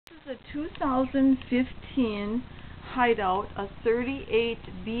This is a 2015 Hideout, a 38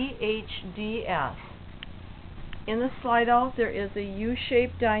 BHDS. In the slide out there is a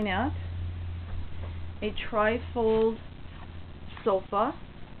U-shaped dinette, a trifold sofa,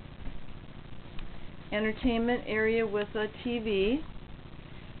 entertainment area with a TV,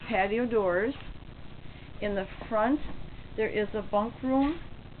 patio doors. In the front there is a bunk room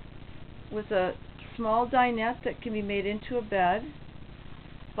with a small dinette that can be made into a bed,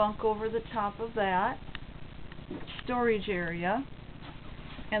 bunk over the top of that, storage area,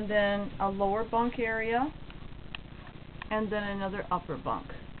 and then a lower bunk area, and then another upper bunk.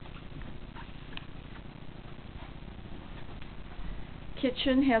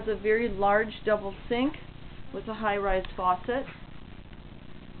 Kitchen has a very large double sink with a high-rise faucet,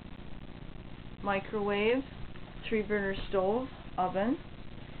 microwave, 3-burner stove, oven.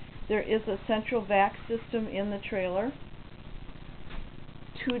 There is a central vac system in the trailer,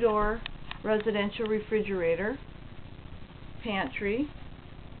 2-door residential refrigerator, pantry.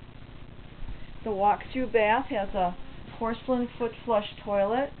 The walk-through bath has a porcelain foot flush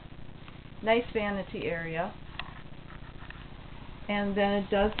toilet, nice vanity area, and then it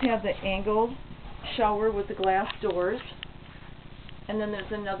does have the angled shower with the glass doors, and then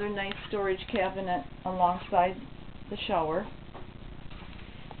there's another nice storage cabinet alongside the shower.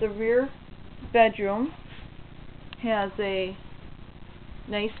 The rear bedroom has a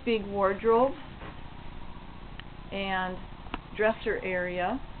nice big wardrobe and dresser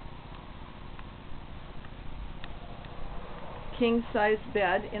area, king size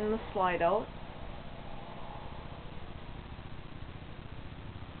bed in the slide out.